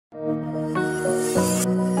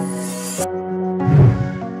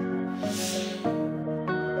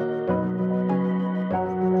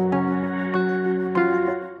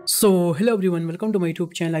So hello everyone, welcome to my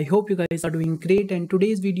YouTube channel. I hope you guys are doing great, and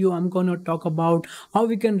today's video I'm gonna talk about how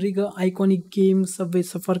we can rig a iconic game Subway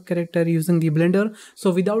Surfer character using the Blender.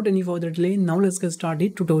 So without any further delay, now let's get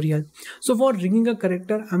started tutorial. So for rigging a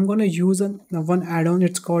character, I'm gonna use one add-on.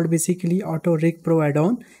 It's called basically autorigpro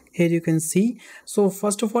add-on. Here you can see. So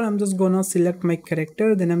first of all, I'm just gonna select my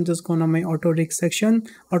character, then I'm just gonna my autorig section,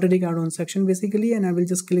 autorig add-on section basically, and I will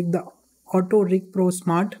just click the autorigpro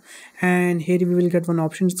smart, and here we will get one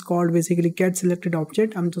option. It's called basically get selected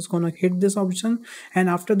object. I'm just gonna hit this option, and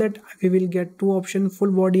after that we will get two options,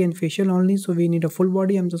 full body and facial only. So we need a full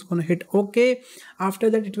body. I'm just gonna hit OK. After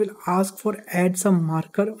that it will ask for add some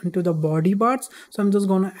marker into the body parts. So I'm just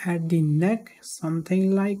gonna add the neck,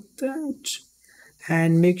 something like that,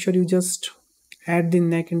 and make sure you just add the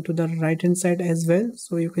neck into the right hand side as well.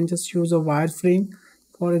 So you can just use a wireframe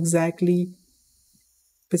for exactly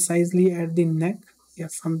precisely at the neck. Yeah,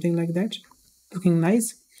 something like that, looking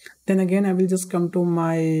nice. Then again I will just come to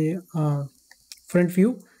my front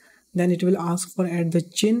view, then it will ask for add the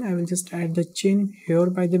chin. I will just add the chin here.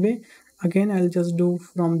 By the way, again I'll just do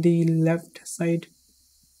from the left side,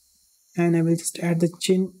 and I will just add the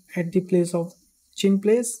chin at the place of chin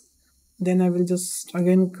place. Then I will just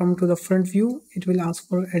again come to the front view. It will ask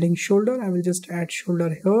for adding shoulder. I will just add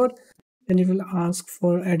shoulder here. Then it will ask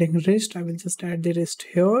for adding wrist. I will just add the wrist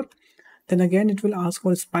here. Then again it will ask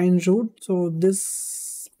for spine root. So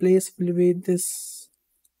this place will be this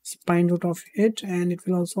spine root of it, and it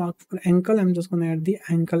will also ask for ankle. I'm just going to add the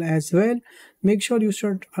ankle as well. Make sure you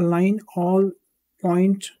should align all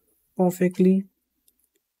point perfectly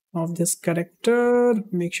of this character.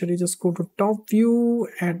 Make sure you just go to top view,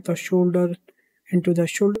 add the shoulder into the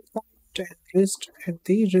shoulder point, and wrist at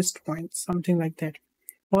the wrist point, something like that.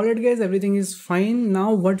 Alright guys, everything is fine.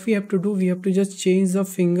 Now what we have to do, we have to just change the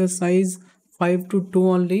finger size 5 to 2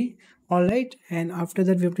 only. Alright, and after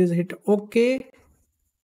that we have to just hit OK.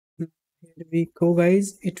 Here we go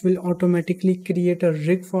guys. It will automatically create a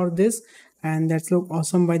rig for this, and that's look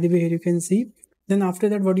awesome. By the way, here you can see. Then after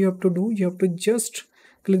that what you have to do, you have to just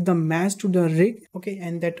click the match to the rig. Okay,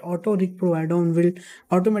 and that autorigpro add-on will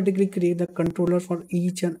automatically create the controller for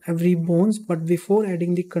each and every bones. But before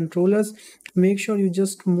adding the controllers, make sure you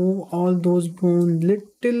just move all those bones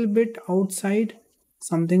little bit outside,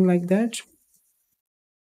 something like that.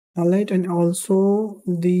 All right, and also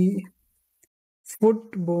the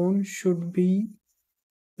foot bone should be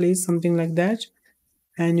placed something like that,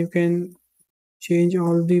 and you can change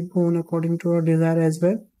all the bone according to your desire as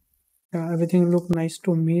well. Everything look nice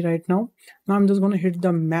to me right now. Now I'm just going to hit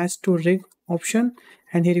the match to rig option,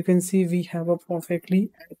 and here you can see we have a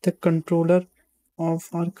perfectly the controller of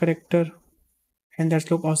our character, and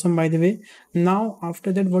that's look awesome. By the way, now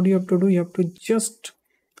after that what you have to do, you have to just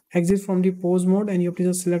exit from the pose mode, and you have to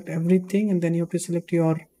just select everything, and then you have to select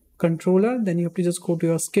your controller. Then you have to just go to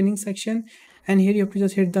your skinning section, and here you have to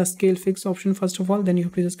just hit the scale fix option first of all. Then you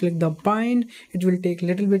have to just click the bind. It will take a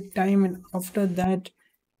little bit time, and after that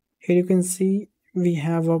here you can see we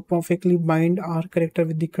have a perfectly bind our character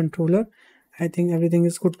with the controller. I think everything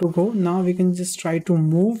is good to go. Now we can just try to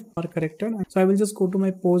move our character. So I will just go to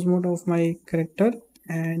my pose mode of my character,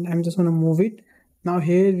 and I'm just going to move it. Now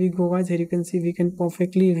here we go guys. Here you can see we can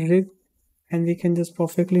perfectly rig, and we can just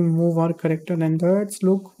perfectly move our character, and that's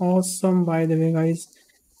look awesome. By the way guys,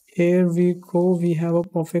 here we go. We have a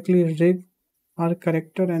perfectly rig our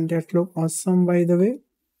character, and that look awesome. By the way,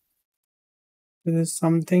 this is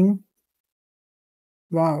something,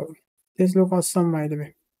 wow, this look awesome. By the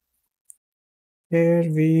way,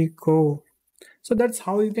 here we go. So that's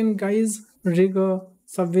how you can guys rig a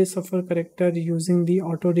Subway Surfer character using the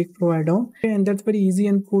autorigpro add-on, and that's very easy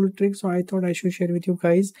and cool trick. So I thought I should share with you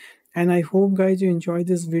guys, and I hope guys you enjoy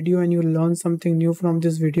this video and you learn something new from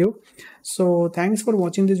this video. So thanks for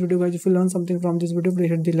watching this video guys. If you learn something from this video, please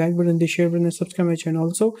hit the like button, the share button, and subscribe my channel.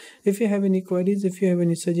 Also, if you have any queries, if you have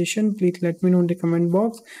any suggestion, please let me know in the comment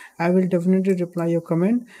box. I will definitely reply your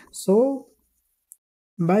comment. So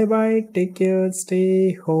bye bye, take care,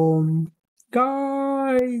 stay home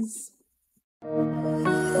guys.